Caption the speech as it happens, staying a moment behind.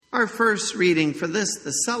Our first reading for this,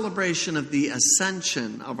 the celebration of the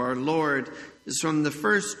ascension of our Lord, is from the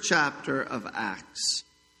first chapter of Acts.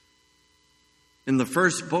 In the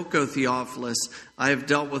first book, O Theophilus, I have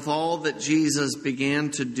dealt with all that Jesus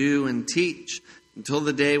began to do and teach until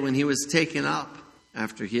the day when he was taken up,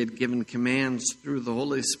 after he had given commands through the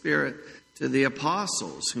Holy Spirit to the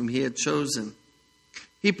apostles whom he had chosen.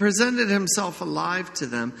 He presented himself alive to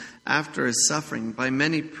them after his suffering by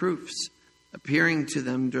many proofs, appearing to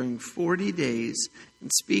them during 40 days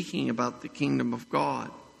and speaking about the kingdom of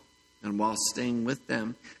God. And while staying with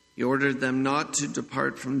them, he ordered them not to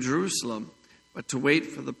depart from Jerusalem, but to wait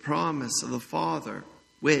for the promise of the Father,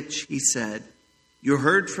 which, he said, you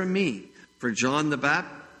heard from me, for John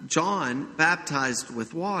baptized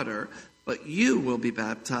with water, but you will be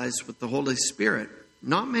baptized with the Holy Spirit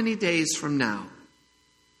not many days from now.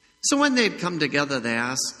 So when they had come together, they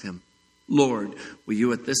asked him, Lord, will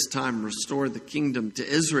you at this time restore the kingdom to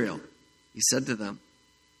Israel? He said to them,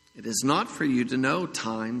 it is not for you to know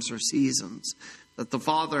times or seasons that the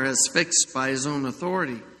Father has fixed by his own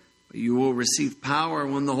authority, but you will receive power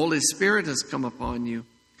when the Holy Spirit has come upon you,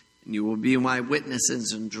 and you will be my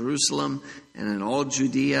witnesses in Jerusalem and in all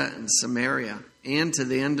Judea and Samaria and to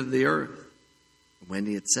the end of the earth. When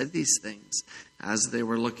he had said these things, as they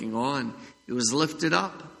were looking on, he was lifted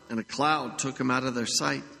up, and a cloud took him out of their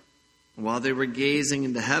sight. And while they were gazing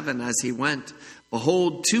into heaven as he went,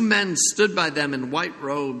 behold, 2 men stood by them in white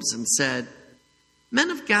robes and said,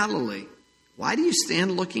 Men of Galilee, why do you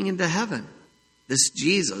stand looking into heaven? This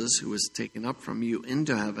Jesus, who was taken up from you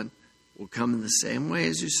into heaven, will come in the same way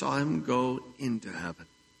as you saw him go into heaven.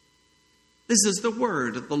 This is the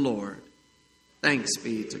word of the Lord. Thanks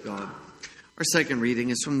be to God. Our second reading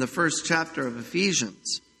is from the first chapter of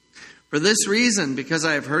Ephesians. For this reason, because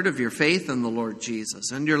I have heard of your faith in the Lord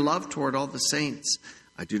Jesus and your love toward all the saints,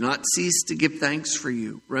 I do not cease to give thanks for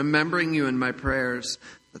you, remembering you in my prayers,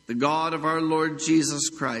 that the God of our Lord Jesus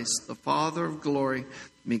Christ, the Father of glory,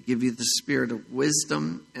 may give you the spirit of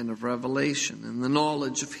wisdom and of revelation and the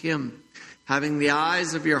knowledge of him, having the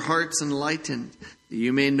eyes of your hearts enlightened, that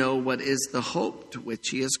you may know what is the hope to which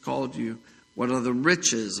he has called you, what are the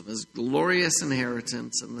riches of his glorious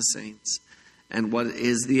inheritance in the saints, and what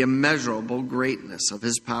is the immeasurable greatness of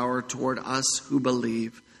his power toward us who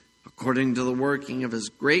believe, according to the working of his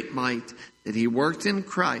great might that he worked in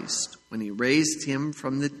Christ when he raised him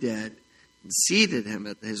from the dead and seated him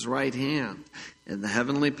at his right hand in the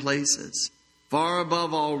heavenly places, far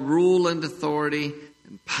above all rule and authority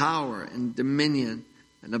and power and dominion,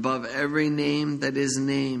 and above every name that is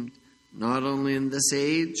named, not only in this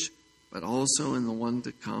age, but also in the one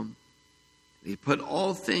to come. He put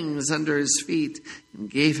all things under his feet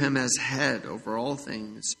and gave him as head over all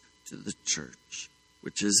things to the church,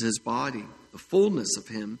 which is his body, the fullness of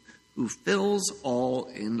him who fills all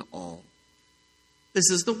in all.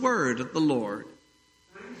 This is the word of the Lord.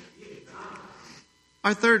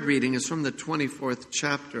 Our third reading is from the 24th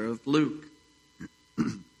chapter of Luke.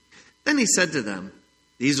 Then he said to them,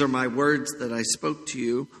 These are my words that I spoke to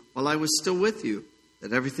you while I was still with you,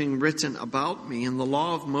 that everything written about me in the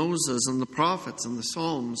law of Moses and the prophets and the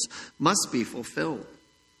Psalms must be fulfilled.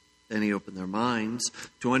 Then he opened their minds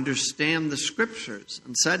to understand the scriptures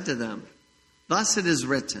and said to them, Thus it is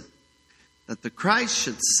written, that the Christ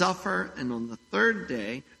should suffer and on the third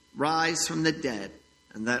day rise from the dead,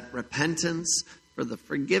 and that repentance for the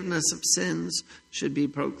forgiveness of sins should be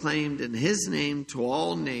proclaimed in his name to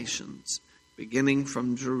all nations, beginning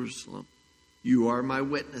from Jerusalem. You are my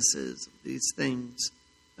witnesses of these things.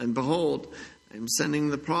 And behold, I am sending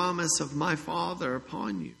the promise of my Father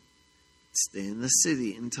upon you. Stay in the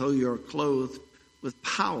city until you are clothed with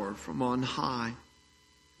power from on high.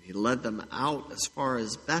 He led them out as far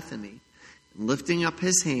as Bethany, and lifting up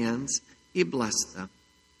his hands, he blessed them.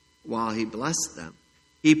 While he blessed them,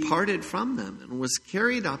 he parted from them and was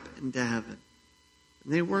carried up into heaven.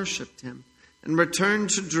 And they worshipped him and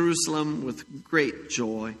returned to Jerusalem with great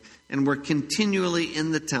joy, and were continually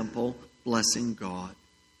in the temple, blessing God.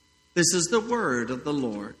 This is the word of the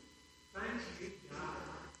Lord. Thanks be to God.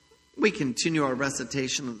 We continue our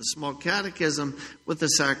recitation of the Small Catechism with the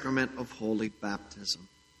sacrament of Holy Baptism.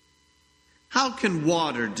 How can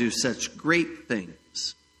water do such great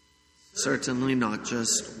things? Certainly not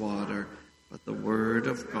just water, but the Word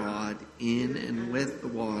of God in and with the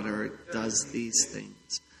water does these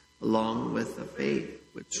things, along with the faith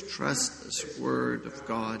which trusts this Word of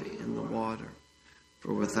God in the water.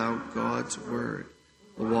 For without God's Word,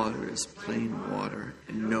 the water is plain water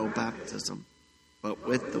and no baptism. But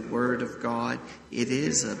with the Word of God, it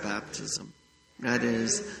is a baptism. That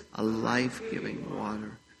is, a life-giving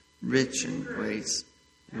water, rich in grace,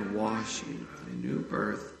 and a washing of the new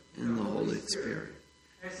birth Spirit.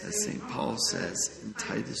 As St. Paul says in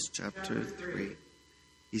Titus chapter 3,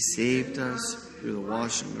 he saved us through the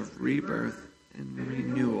washing of rebirth and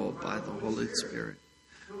renewal by the Holy Spirit,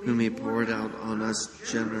 whom he poured out on us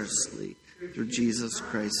generously through Jesus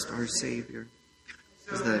Christ our Savior,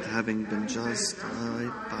 so that having been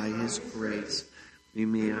justified by his grace, we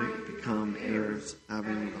may become heirs,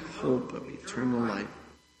 having the hope of eternal life.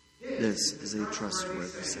 This is a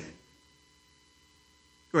trustworthy saying.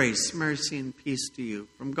 Grace, mercy, and peace to you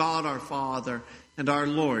from God our Father and our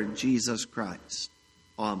Lord Jesus Christ.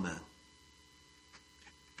 Amen.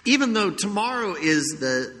 Even though tomorrow is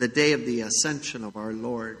the day of the Ascension of our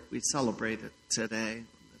Lord, we celebrate it today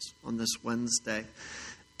on this Wednesday.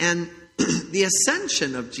 And the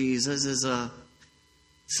Ascension of Jesus is a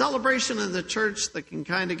celebration in the church that can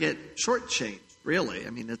kind of get shortchanged, really.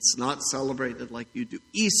 I mean, it's not celebrated like you do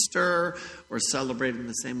Easter or celebrated in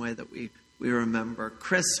the same way that we remember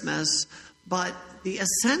Christmas. But the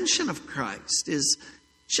Ascension of Christ is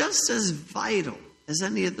just as vital as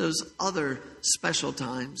any of those other special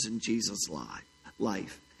times in Jesus'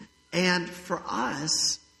 life. And for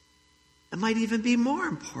us, it might even be more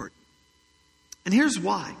important. And here's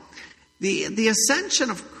why. The ascension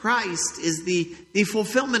of Christ is the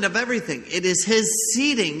fulfillment of everything. It is his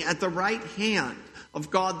seating at the right hand of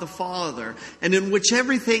God the Father, and in which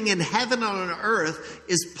everything in heaven and on earth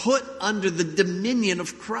is put under the dominion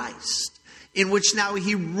of Christ, in which now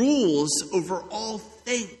he rules over all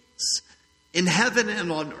things in heaven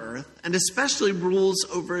and on earth, and especially rules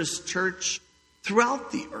over his church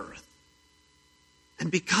throughout the earth.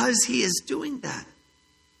 And because he is doing that,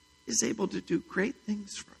 he is able to do great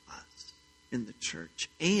things for us in the church,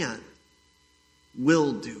 and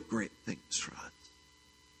will do great things for us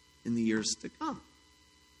in the years to come.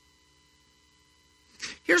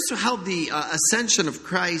 Here's how the ascension of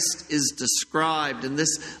Christ is described, and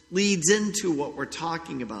this leads into what we're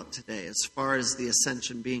talking about today as far as the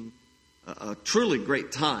ascension being a truly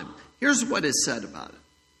great time. Here's what is said about it.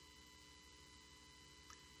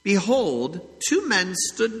 Behold, 2 men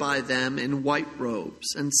stood by them in white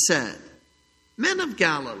robes and said, Men of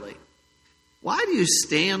Galilee, why do you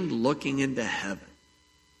stand looking into heaven?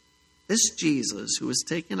 This Jesus who was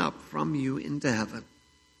taken up from you into heaven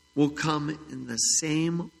will come in the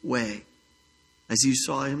same way as you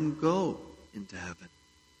saw him go into heaven.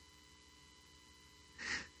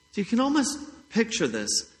 So you can almost picture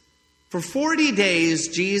this. For 40 days,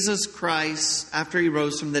 Jesus Christ, after he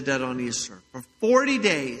rose from the dead on Easter, for 40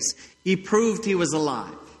 days, he proved he was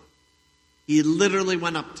alive. He literally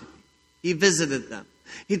went up to them. He visited them.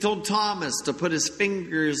 He told Thomas to put his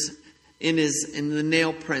fingers in the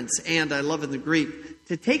nail prints, and I love in the Greek,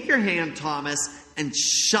 to take your hand, Thomas, and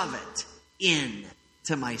shove it in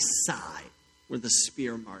to my side where the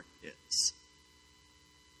spear mark is.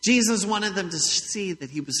 Jesus wanted them to see that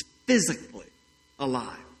he was physically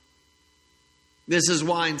alive. This is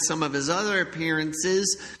why in some of his other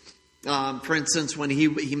appearances, for instance, when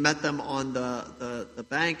he met them on the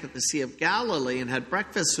bank of the Sea of Galilee and had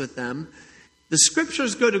breakfast with them, the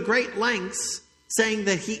scriptures go to great lengths saying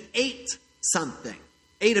that he ate something,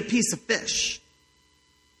 ate a piece of fish.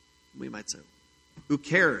 We might say, who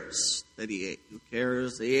cares that he ate? Who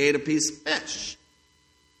cares that he ate a piece of fish?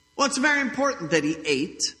 Well, it's very important that he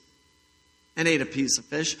ate a piece of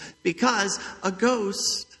fish, because a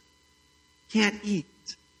ghost can't eat,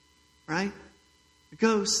 right? A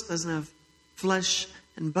ghost doesn't have flesh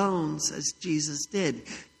and bones as Jesus did.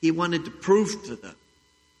 He wanted to prove to them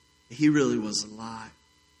that he really was alive.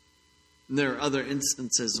 And there are other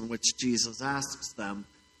instances in which Jesus asks them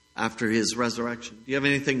after his resurrection, do you have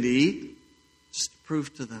anything to eat? Just to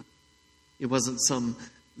prove to them. It wasn't some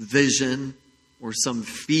vision or some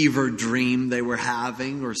fever dream they were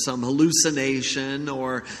having or some hallucination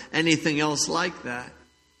or anything else like that.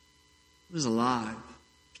 He was alive,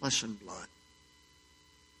 flesh and blood.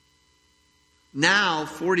 Now,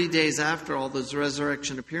 40 days after all those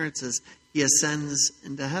resurrection appearances, he ascends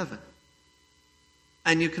into heaven.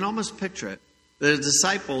 And you can almost picture it. The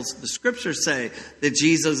disciples, the scriptures say that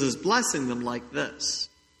Jesus is blessing them like this.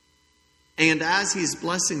 And as he's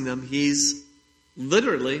blessing them, he's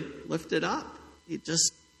literally lifted up. He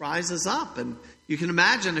just rises up. And you can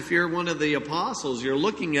imagine if you're one of the apostles, you're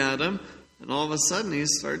looking at him, and all of a sudden he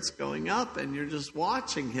starts going up, and you're just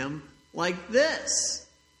watching him like this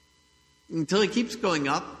until he keeps going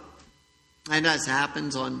up. And as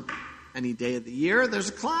happens on any day of the year, there's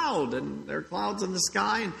a cloud, and there are clouds in the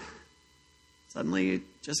sky, and suddenly you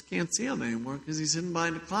just can't see him anymore because he's hidden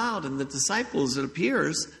behind a cloud. And the disciples, it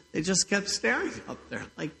appears, they just kept staring up there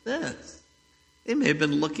like this. They may have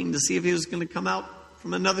been looking to see if he was going to come out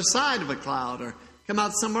from another side of a cloud or come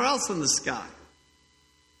out somewhere else in the sky.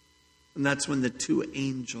 And that's when the two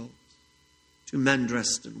angels, two men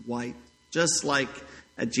dressed in white, just like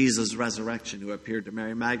at Jesus' resurrection, who appeared to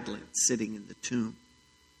Mary Magdalene sitting in the tomb.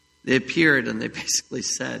 They appeared and they basically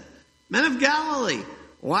said, "Men of Galilee,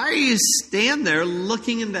 why are you stand there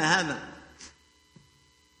looking into heaven?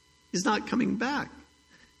 He's not coming back."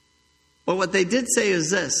 But what they did say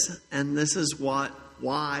is this, and this is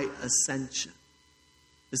why Ascension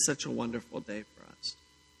is such a wonderful day for us.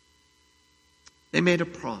 They made a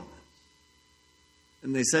promise.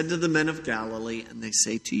 And they said to the men of Galilee, and they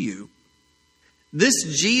say to you, "This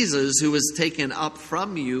Jesus who was taken up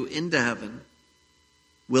from you into heaven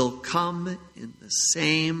will come in the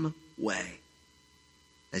same way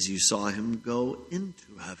as you saw him go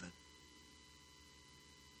into heaven."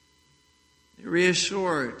 They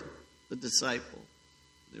reassured the disciples,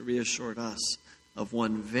 they reassured us of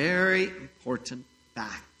one very important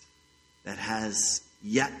fact that has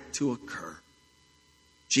yet to occur.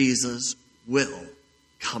 Jesus will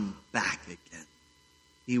come back again.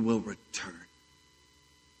 He will return.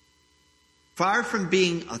 Far from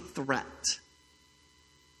being a threat,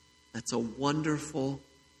 that's a wonderful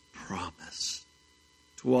promise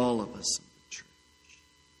to all of us in the church,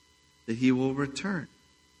 that he will return.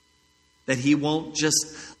 That he won't just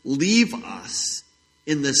leave us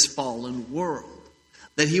in this fallen world.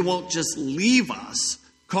 That he won't just leave us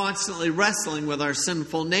constantly wrestling with our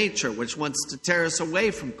sinful nature, which wants to tear us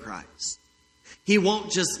away from Christ. He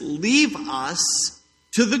won't just leave us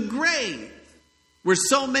to the grave, where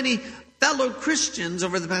so many fellow Christians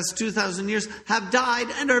over the past 2,000 years have died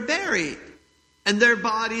and are buried. And their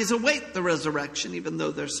bodies await the resurrection, even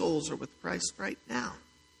though their souls are with Christ right now.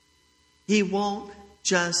 He won't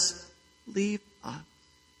just leave us.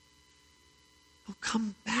 He'll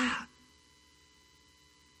come back.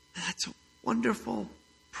 And that's a wonderful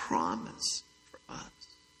promise for us.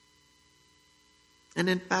 And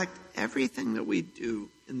in fact, everything that we do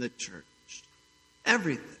in the church,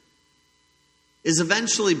 everything, is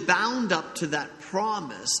eventually bound up to that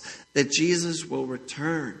promise that Jesus will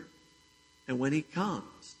return. And when he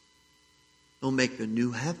comes, he'll make a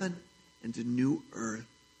new heaven and a new earth.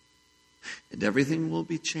 And everything will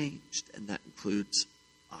be changed, and that includes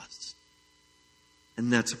us.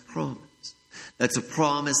 And that's a promise. That's a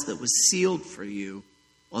promise that was sealed for you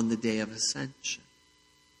on the day of Ascension.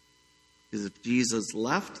 Because if Jesus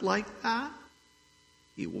left like that,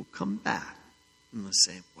 he will come back in the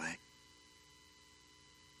same way.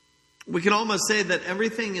 We can almost say that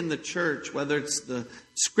everything in the church, whether it's the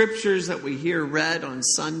scriptures that we hear read on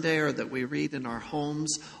Sunday or that we read in our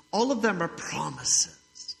homes, all of them are promises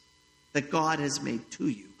that God has made to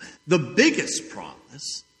you. The biggest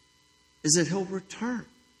promise is that he'll return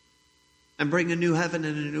and bring a new heaven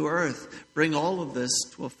and a new earth, bring all of this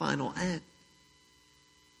to a final end.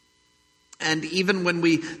 And even when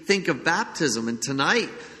we think of baptism, and tonight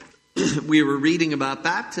we were reading about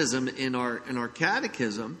baptism in our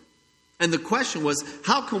catechism, and the question was,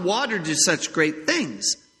 how can water do such great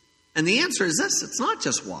things? And the answer is this: it's not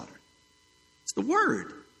just water. It's the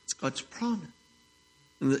Word. It's God's promise.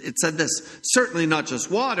 And it said this: certainly not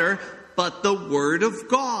just water, but the Word of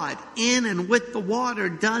God in and with the water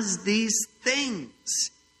does these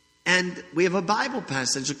things. And we have a Bible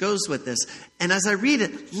passage that goes with this. And as I read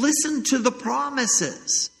it, listen to the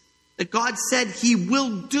promises that God said he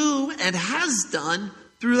will do and has done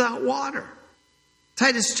through that water.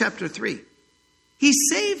 Titus chapter 3. He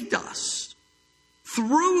saved us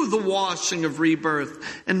through the washing of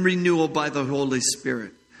rebirth and renewal by the Holy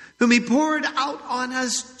Spirit, whom he poured out on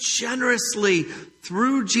us generously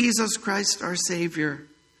through Jesus Christ our Savior,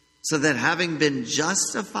 so that having been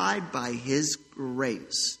justified by his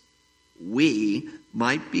grace, we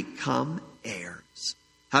might become heirs,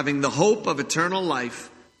 having the hope of eternal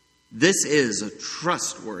life. This is a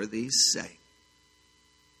trustworthy saying.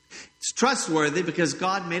 It's trustworthy because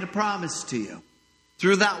God made a promise to you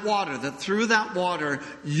through that water, that through that water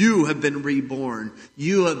you have been reborn,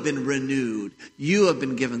 you have been renewed, you have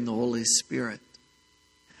been given the Holy Spirit.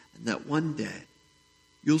 And that one day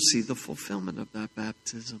you'll see the fulfillment of that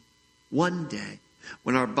baptism. One day,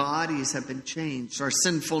 when our bodies have been changed, our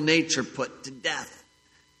sinful nature put to death,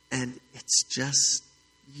 and it's just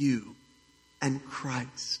you and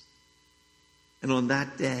Christ. And on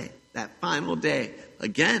that day, that final day,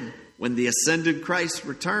 again, when the ascended Christ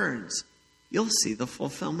returns, you'll see the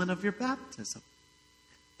fulfillment of your baptism.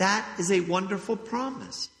 That is a wonderful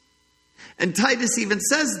promise. And Titus even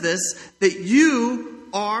says this, that you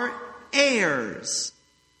are heirs,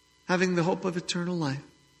 having the hope of eternal life.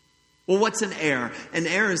 Well, what's an heir? An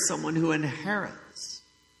heir is someone who inherits.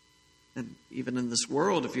 And Even in this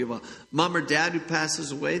world, if you have a mom or dad who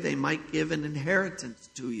passes away, they might give an inheritance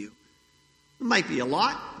to you. It might be a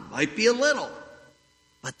lot, it might be a little,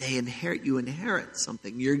 but you inherit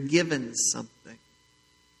something. You're given something.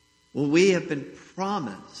 Well, we have been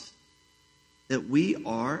promised that we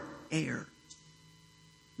are heirs.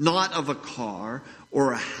 Not of a car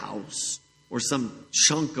or a house or some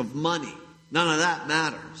chunk of money. None of that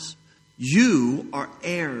matters. You are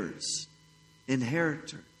heirs,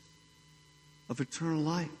 inheritors of eternal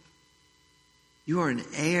life. You are an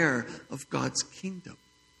heir of God's kingdom.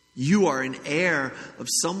 You are an heir of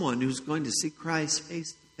someone who's going to see Christ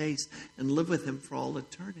face to face and live with him for all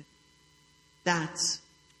eternity. That's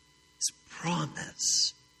his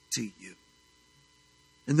promise to you.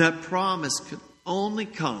 And that promise could only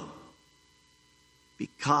come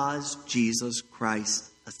because Jesus Christ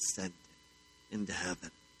ascended into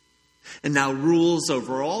heaven and now rules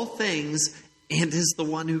over all things and is the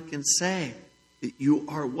one who can say that you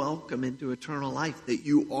are welcome into eternal life, that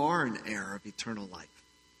you are an heir of eternal life,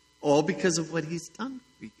 all because of what he's done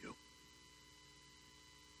for you.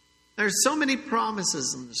 There are so many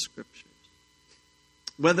promises in the Scriptures,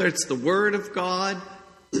 whether it's the Word of God,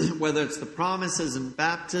 whether it's the promises in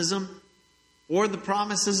baptism, or the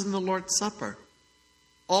promises in the Lord's Supper.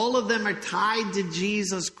 All of them are tied to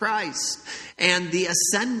Jesus Christ and the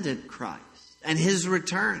ascended Christ and his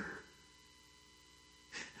return.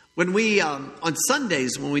 When we, on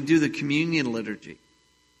Sundays, when we do the communion liturgy,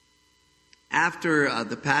 after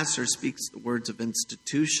the pastor speaks the words of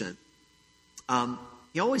institution,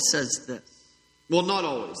 he always says this. Well, not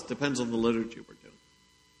always. Depends on the liturgy we're doing.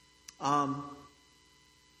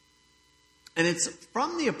 And it's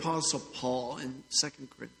from the Apostle Paul in 2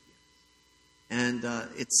 Corinthians. And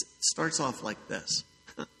it starts off like this.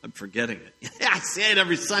 I'm forgetting it. I say it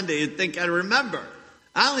every Sunday. You'd think I'd remember.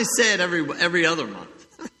 I only say it every other month.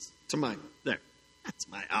 That's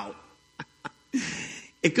my out.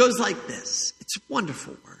 It goes like this. It's a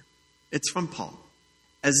wonderful word. It's from Paul.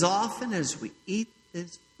 As often as we eat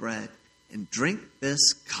this bread and drink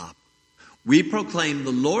this cup, we proclaim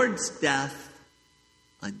the Lord's death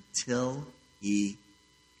until he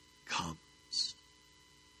comes.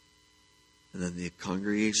 And then the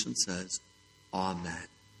congregation says, Amen.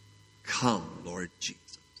 Come, Lord Jesus.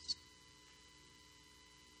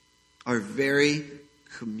 Our very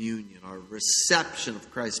communion, our reception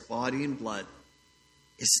of Christ's body and blood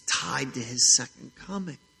is tied to his second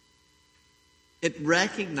coming. It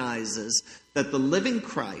recognizes that the living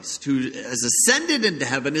Christ, who has ascended into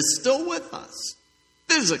heaven, is still with us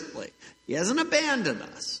physically. He hasn't abandoned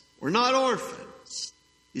us. We're not orphans.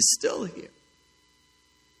 He's still here.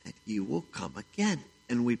 And he will come again.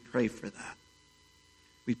 And we pray for that.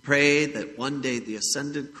 We pray that one day the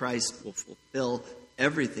ascended Christ will fulfill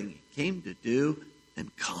everything he came to do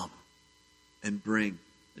and come and bring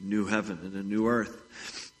a new heaven and a new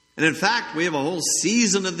earth. And in fact, we have a whole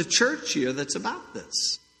season of the church here that's about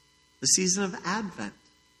this. The season of Advent.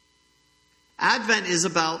 Advent is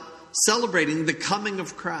about celebrating the coming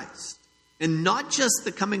of Christ. And not just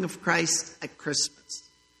the coming of Christ at Christmas.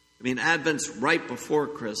 I mean, Advent's right before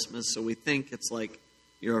Christmas, so we think it's like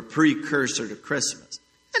you're a precursor to Christmas.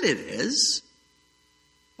 And it is.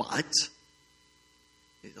 But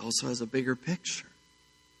it also has a bigger picture.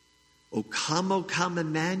 O come,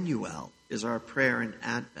 Emmanuel is our prayer in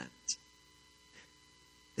Advent.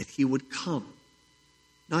 That he would come.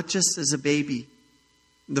 Not just as a baby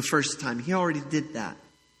the first time. He already did that.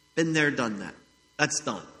 Been there, done that. That's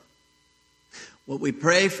done. What we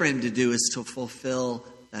pray for him to do is to fulfill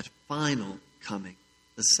that final coming,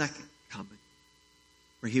 the second coming,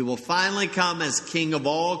 where he will finally come as King of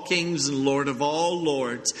all kings and Lord of all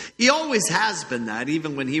lords. He always has been that,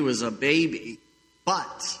 even when he was a baby.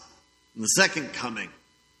 But in the second coming,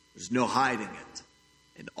 there's no hiding it.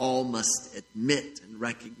 And all must admit and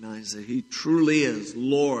recognize that he truly is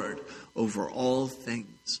Lord over all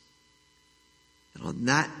things. And on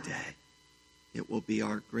that day, it will be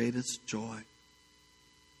our greatest joy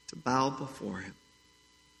to bow before him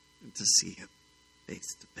and to see him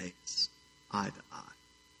face to face, eye to eye.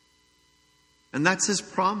 And that's his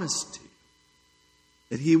promise to you,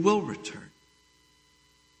 that he will return.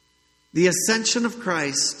 The ascension of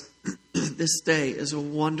Christ this day is a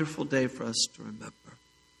wonderful day for us to remember.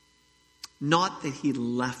 Not that he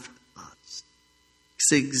left us. It's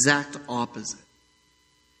the exact opposite.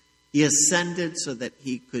 He ascended so that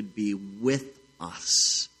he could be with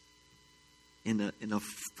us in a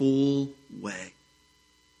full way.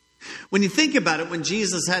 When you think about it, when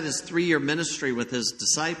Jesus had his 3-year ministry with his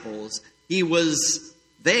disciples, he was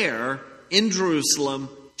there in Jerusalem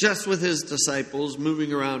just with his disciples,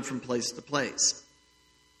 moving around from place to place.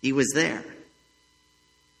 He was there.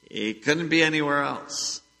 He couldn't be anywhere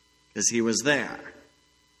else because he was there.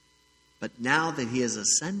 But now that he has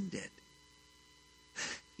ascended,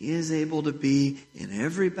 he is able to be in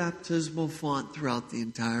every baptismal font throughout the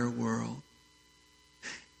entire world.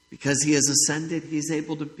 Because he has ascended, he's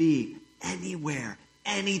able to be anywhere,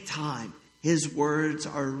 anytime. His words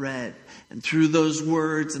are read. And through those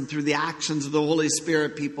words and through the actions of the Holy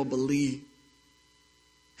Spirit, people believe.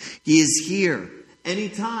 He is here.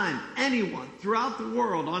 Anytime, anyone throughout the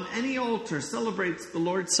world on any altar celebrates the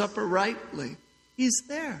Lord's Supper rightly, he's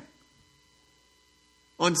there.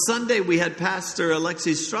 On Sunday, we had Pastor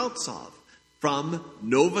Alexei Streltsov from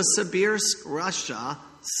Novosibirsk, Russia,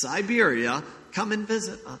 Siberia, come and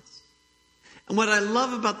visit us. And what I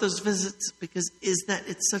love about those visits is that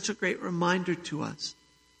it's such a great reminder to us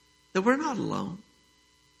that we're not alone.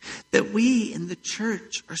 That we in the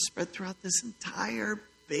church are spread throughout this entire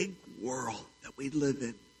big world that we live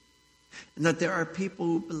in. And that there are people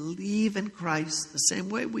who believe in Christ the same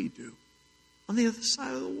way we do on the other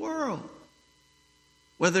side of the world.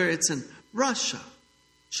 Whether it's in Russia,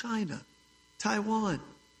 China, Taiwan,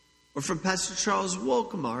 or from Pastor Charles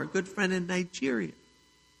Wolkema, our good friend in Nigeria,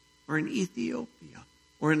 or in Ethiopia,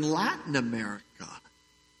 or in Latin America.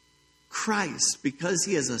 Christ, because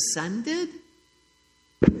he has ascended,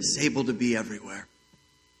 is able to be everywhere.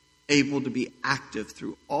 Able to be active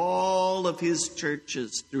through all of his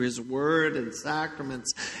churches, through his word and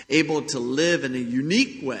sacraments, able to live in a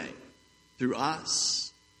unique way through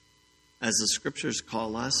us, as the scriptures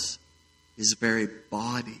call us, his very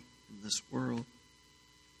body in this world.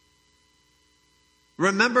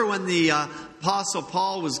 Remember when the Apostle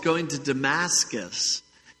Paul was going to Damascus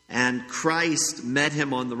and Christ met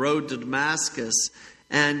him on the road to Damascus,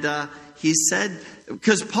 and he said,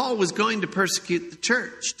 because Paul was going to persecute the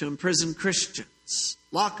church, to imprison Christians,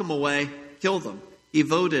 lock them away, kill them. He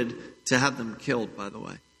voted to have them killed, by the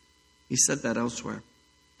way. He said that elsewhere.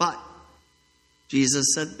 But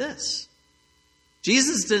Jesus said this.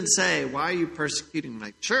 Jesus didn't say, why are you persecuting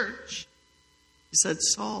my church? He said,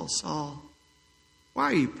 Saul, Saul, why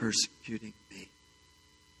are you persecuting me?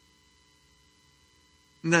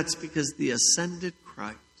 And that's because the ascended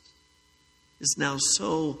Christ is now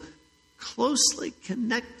so closely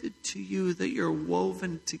connected to you that you're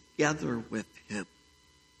woven together with him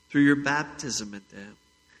through your baptism into him.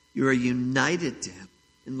 You are united to him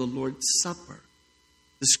in the Lord's Supper.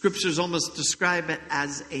 The scriptures almost describe it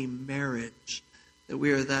as a marriage, that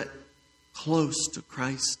we are that close to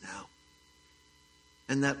Christ now.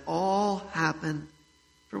 And that all happened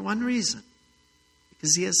for one reason,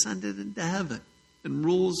 because he ascended into heaven and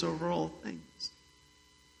rules over all things.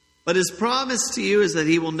 But his promise to you is that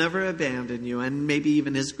he will never abandon you, and maybe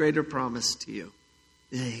even his greater promise to you,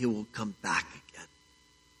 that he will come back again.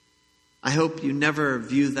 I hope you never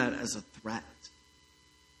view that as a threat,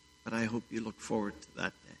 but I hope you look forward to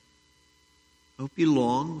that day. I hope you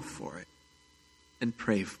long for it and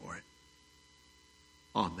pray for it.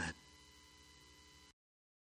 Amen.